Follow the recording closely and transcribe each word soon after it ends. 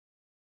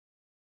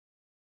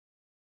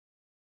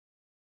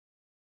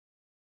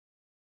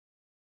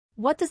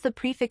What does the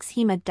prefix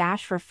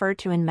hema- refer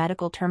to in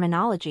medical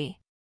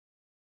terminology?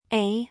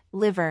 A.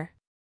 Liver.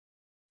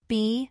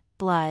 B.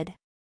 Blood.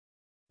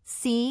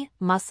 C.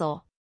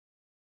 Muscle.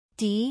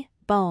 D.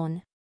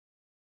 Bone.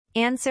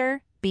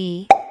 Answer,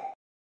 B.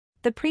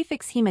 The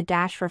prefix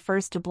hema-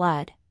 refers to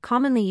blood,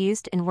 commonly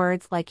used in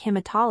words like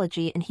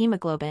hematology and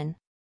hemoglobin.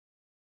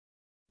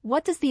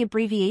 What does the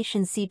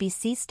abbreviation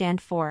CBC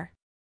stand for?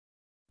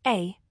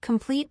 A.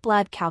 Complete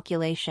blood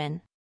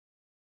calculation.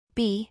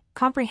 B.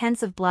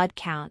 Comprehensive blood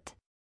count.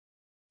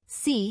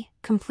 C.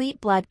 Complete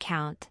blood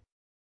count.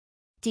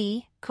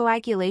 D.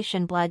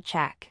 Coagulation blood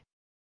check.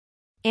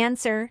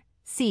 Answer,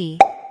 C.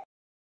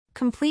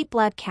 Complete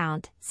blood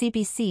count,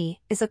 CBC,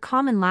 is a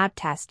common lab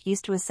test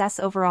used to assess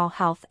overall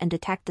health and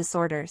detect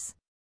disorders.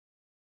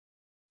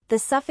 The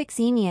suffix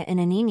emia in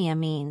anemia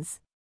means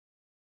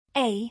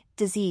A.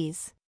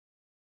 Disease.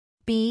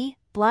 B.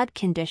 Blood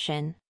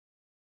condition.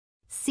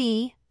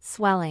 C.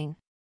 Swelling.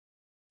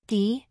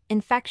 D.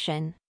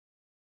 Infection.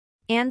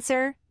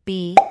 Answer,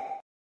 B.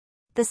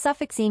 The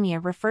suffix emia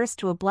refers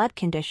to a blood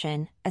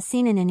condition, as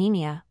seen in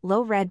anemia,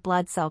 low red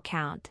blood cell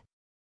count.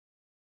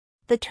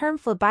 The term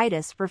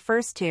phlebitis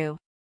refers to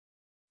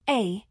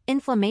A.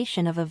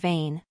 Inflammation of a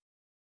vein.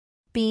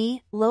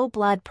 B. Low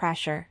blood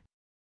pressure.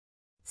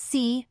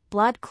 C.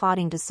 Blood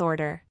clotting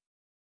disorder.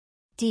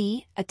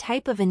 D. A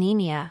type of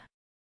anemia.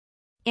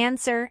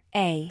 Answer,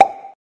 A.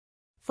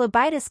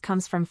 Phlebitis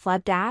comes from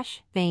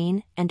phleb-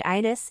 vein, and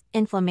itis,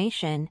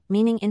 inflammation,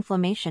 meaning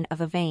inflammation of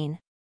a vein.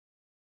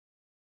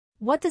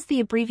 What does the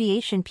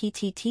abbreviation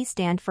PTT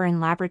stand for in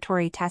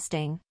laboratory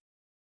testing?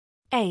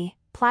 A.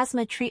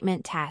 Plasma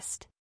treatment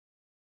test.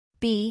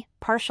 B.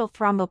 Partial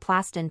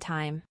thromboplastin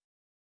time.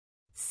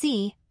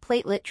 C.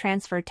 Platelet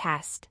transfer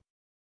test.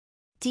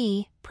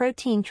 D.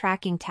 Protein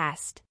tracking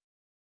test.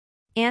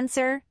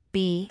 Answer,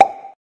 B.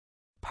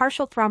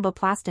 Partial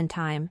thromboplastin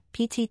time,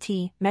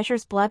 PTT,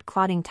 measures blood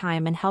clotting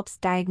time and helps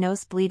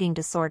diagnose bleeding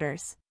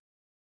disorders.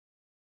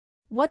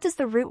 What does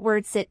the root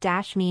word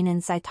cyt- mean in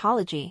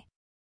cytology?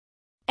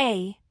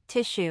 A.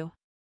 Tissue.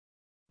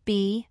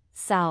 B.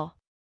 Cell.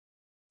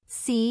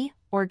 C.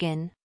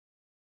 Organ.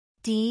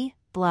 D.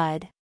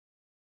 Blood.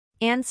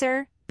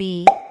 Answer,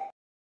 B.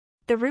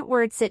 The root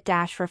word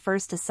cyt-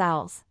 refers to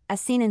cells,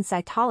 as seen in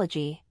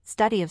cytology,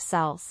 study of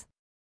cells.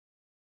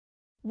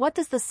 What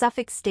does the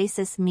suffix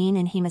stasis mean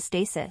in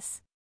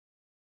hemostasis?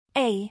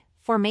 A.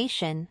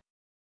 Formation.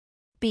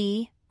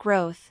 B.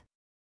 Growth.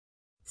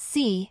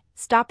 C.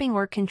 Stopping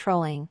or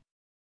controlling.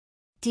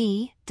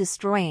 D.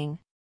 Destroying.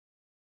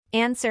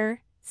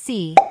 Answer,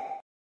 C.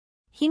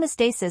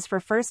 Hemostasis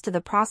refers to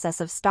the process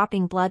of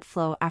stopping blood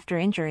flow after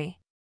injury.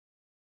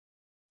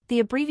 The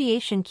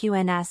abbreviation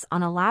QNS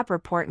on a lab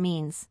report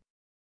means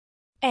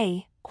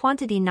A.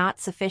 Quantity not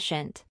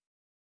sufficient.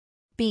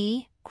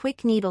 B.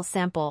 Quick needle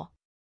sample.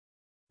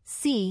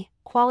 C.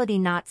 Quality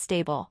not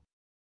stable.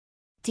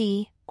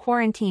 D.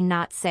 Quarantine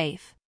not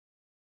safe.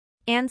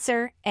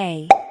 Answer,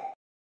 A.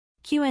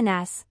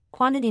 QNS,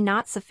 quantity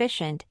not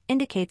sufficient,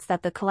 indicates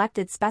that the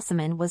collected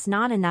specimen was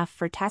not enough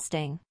for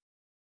testing.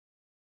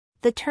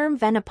 The term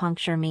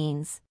venipuncture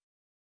means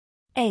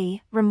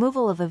A.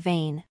 Removal of a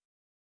vein.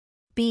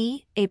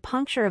 B. A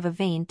puncture of a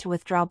vein to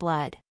withdraw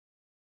blood.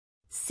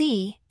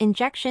 C.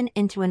 Injection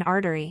into an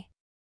artery.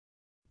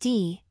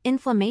 D.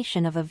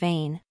 Inflammation of a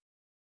vein.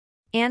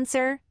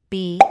 Answer,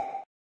 B.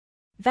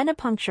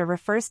 Venipuncture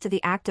refers to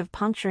the act of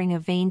puncturing a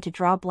vein to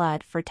draw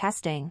blood for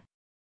testing.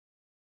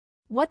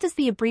 What does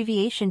the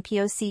abbreviation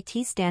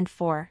POCT stand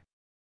for?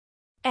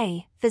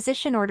 A.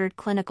 Physician-ordered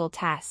clinical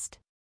test.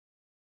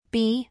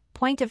 B.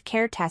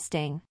 Point-of-care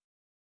testing.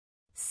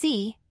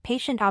 C.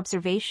 Patient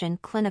observation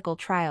clinical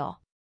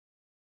trial.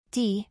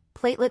 D.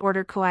 Platelet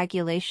order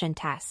coagulation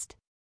test.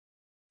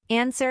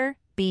 Answer,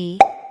 B.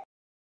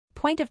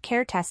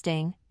 Point-of-care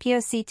testing,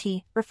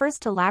 POCT, refers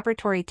to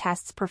laboratory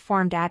tests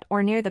performed at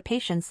or near the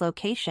patient's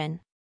location.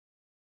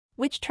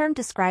 Which term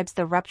describes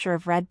the rupture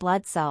of red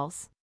blood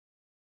cells?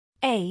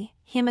 A.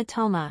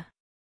 Hematoma.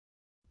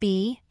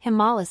 B.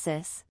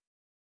 Hemolysis.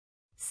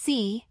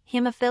 C.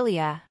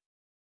 Hemophilia.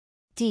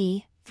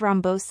 D.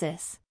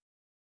 Thrombosis.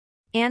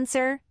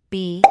 Answer,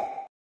 B.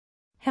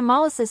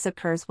 Hemolysis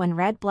occurs when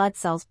red blood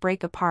cells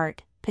break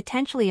apart,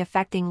 potentially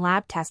affecting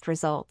lab test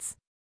results.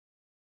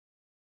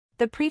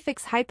 The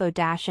prefix hypo-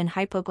 in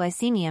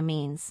hypoglycemia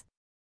means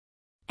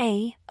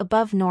A.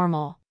 Above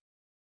normal.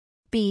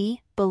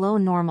 B. Below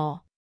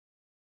normal.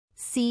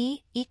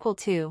 C. Equal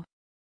to.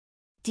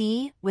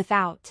 D.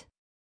 Without.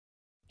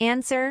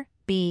 Answer,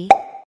 B.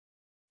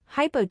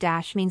 Hypo-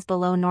 means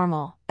below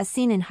normal, as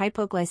seen in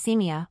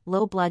hypoglycemia,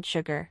 low blood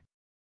sugar.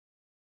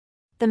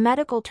 The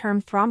medical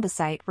term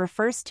thrombocyte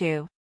refers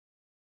to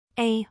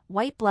A.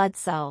 White blood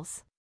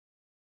cells.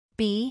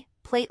 B.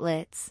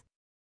 Platelets.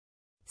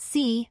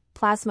 C.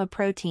 Plasma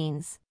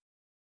proteins.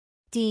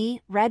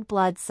 D. Red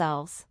blood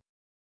cells.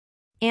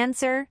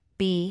 Answer,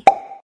 B.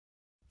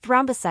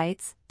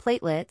 Thrombocytes,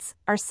 platelets,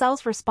 are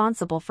cells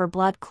responsible for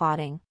blood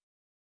clotting.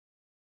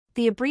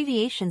 The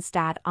abbreviation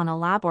STAT on a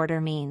lab order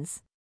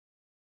means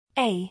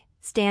A.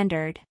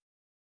 Standard.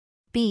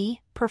 B.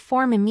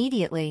 Perform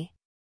immediately.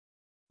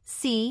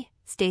 C.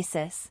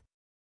 Stasis.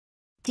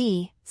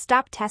 D.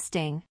 Stop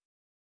testing.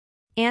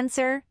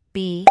 Answer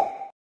B.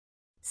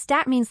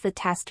 Stat means the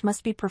test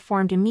must be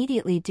performed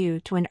immediately due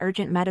to an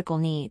urgent medical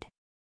need.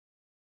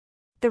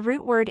 The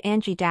root word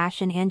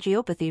angi- in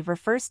angiopathy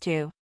refers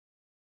to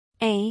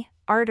A.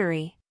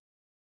 Artery.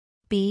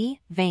 B.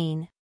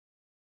 Vein.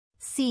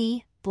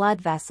 C.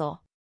 Blood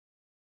vessel.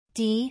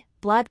 D.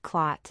 Blood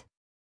clot.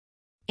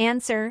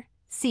 Answer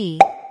C.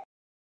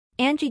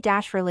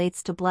 Angi-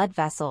 relates to blood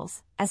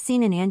vessels, as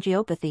seen in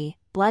angiopathy,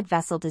 blood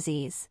vessel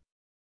disease.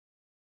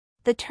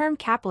 The term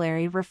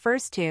capillary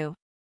refers to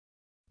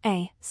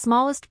A.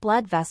 Smallest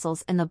blood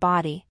vessels in the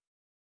body.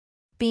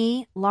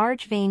 B.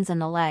 Large veins in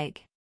the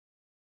leg.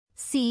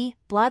 C.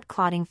 Blood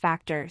clotting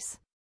factors.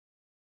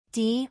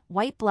 D.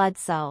 White blood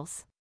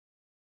cells.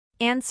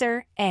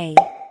 Answer A.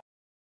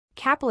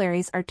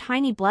 Capillaries are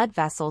tiny blood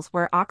vessels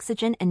where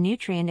oxygen and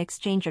nutrient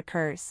exchange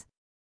occurs.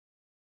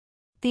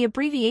 The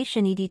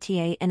abbreviation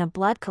EDTA in a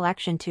blood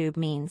collection tube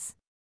means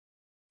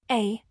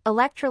A.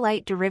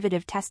 Electrolyte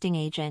derivative testing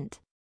agent.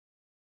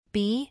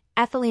 B.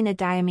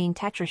 Ethylenediamine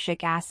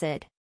tetrashic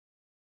acid.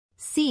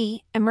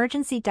 C.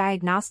 Emergency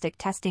diagnostic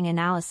testing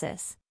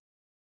analysis.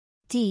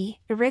 D.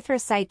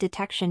 Erythrocyte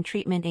detection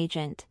treatment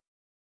agent.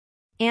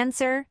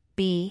 Answer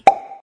B.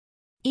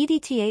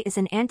 EDTA is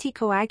an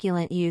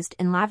anticoagulant used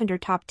in lavender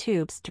top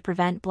tubes to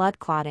prevent blood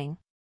clotting.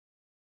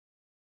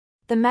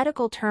 The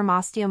medical term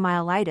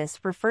osteomyelitis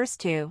refers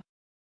to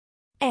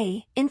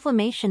A.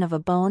 Inflammation of a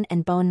bone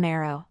and bone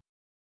marrow.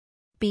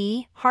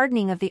 B.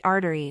 Hardening of the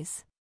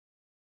arteries.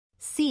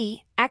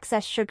 C.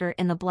 Excess sugar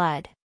in the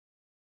blood.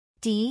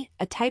 D.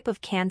 A type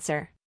of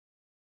cancer.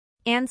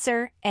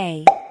 Answer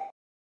A.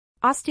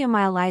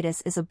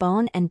 Osteomyelitis is a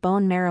bone and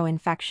bone marrow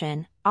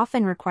infection,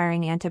 often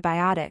requiring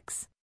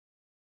antibiotics.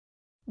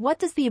 What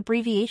does the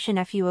abbreviation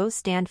FUO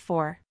stand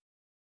for?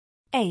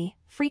 A.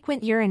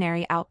 Frequent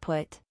urinary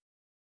output.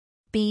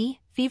 B.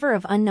 Fever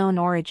of unknown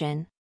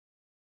origin.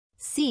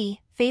 C.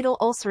 Fatal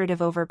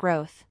ulcerative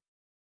overgrowth.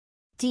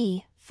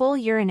 D. Full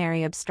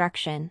urinary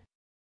obstruction.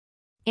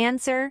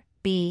 Answer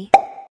B.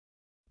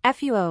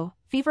 FUO,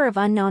 fever of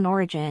unknown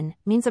origin,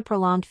 means a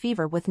prolonged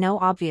fever with no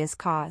obvious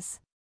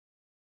cause.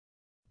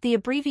 The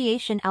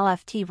abbreviation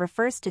LFT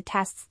refers to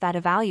tests that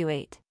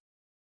evaluate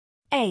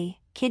A.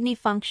 Kidney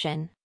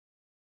function.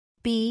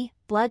 B.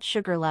 Blood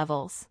sugar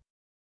levels.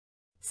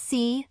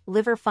 C.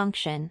 Liver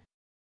function.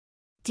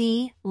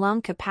 D.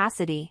 Lung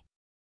capacity.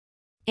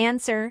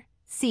 Answer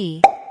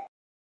C.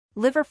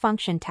 Liver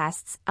function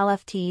tests,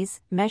 LFTs,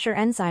 measure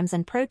enzymes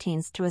and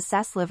proteins to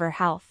assess liver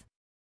health.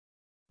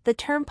 The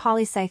term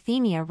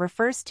polycythemia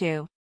refers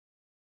to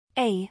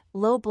A.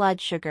 Low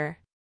blood sugar.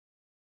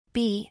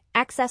 B.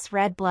 Excess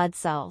red blood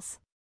cells.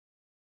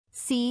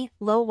 C.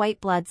 Low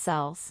white blood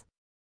cells.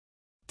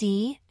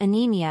 D.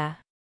 Anemia.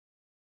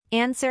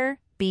 Answer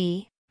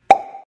B.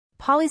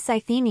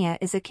 Polycythemia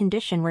is a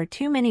condition where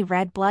too many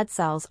red blood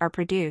cells are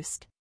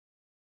produced.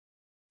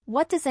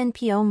 What does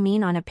NPO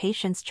mean on a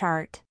patient's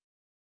chart?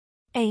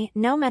 A.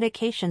 No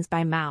medications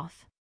by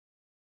mouth.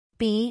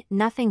 B.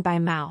 Nothing by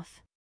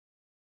mouth.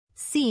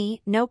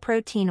 C. No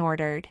protein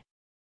ordered.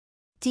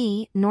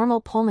 D.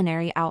 Normal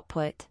pulmonary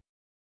output.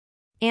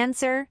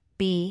 Answer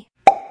B.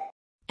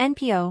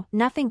 NPO,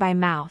 nothing by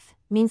mouth,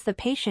 means the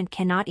patient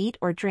cannot eat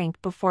or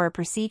drink before a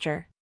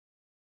procedure.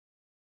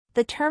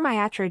 The term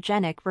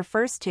iatrogenic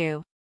refers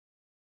to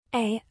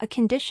A. A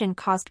condition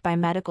caused by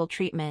medical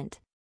treatment.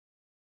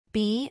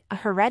 B. A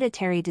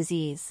hereditary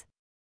disease.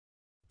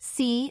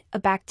 C. A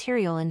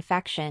bacterial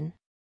infection.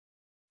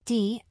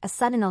 D. A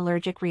sudden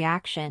allergic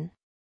reaction.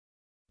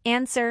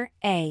 Answer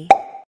A.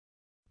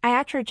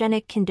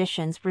 Iatrogenic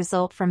conditions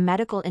result from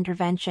medical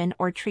intervention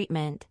or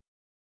treatment.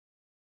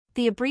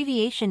 The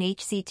abbreviation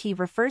HCT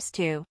refers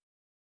to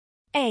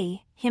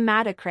A.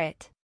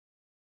 Hematocrit.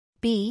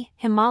 B.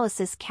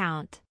 Hemolysis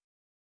count.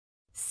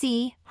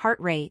 C. Heart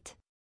rate.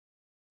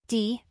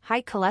 D.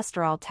 High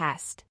cholesterol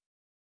test.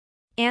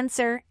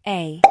 Answer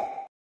A.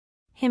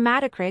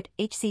 Hematocrit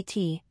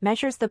HCT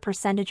measures the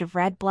percentage of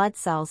red blood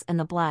cells in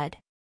the blood.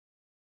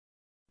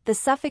 The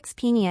suffix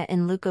penia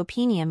in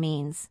leukopenia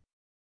means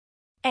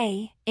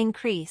A.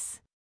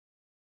 Increase.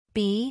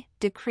 B.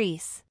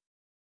 Decrease.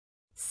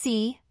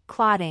 C.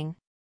 Clotting.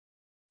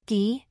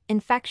 D.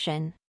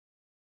 Infection.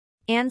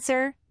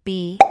 Answer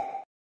B.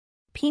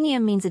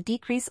 Penia means a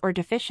decrease or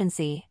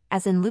deficiency,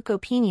 as in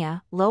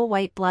leukopenia, low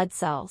white blood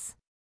cells.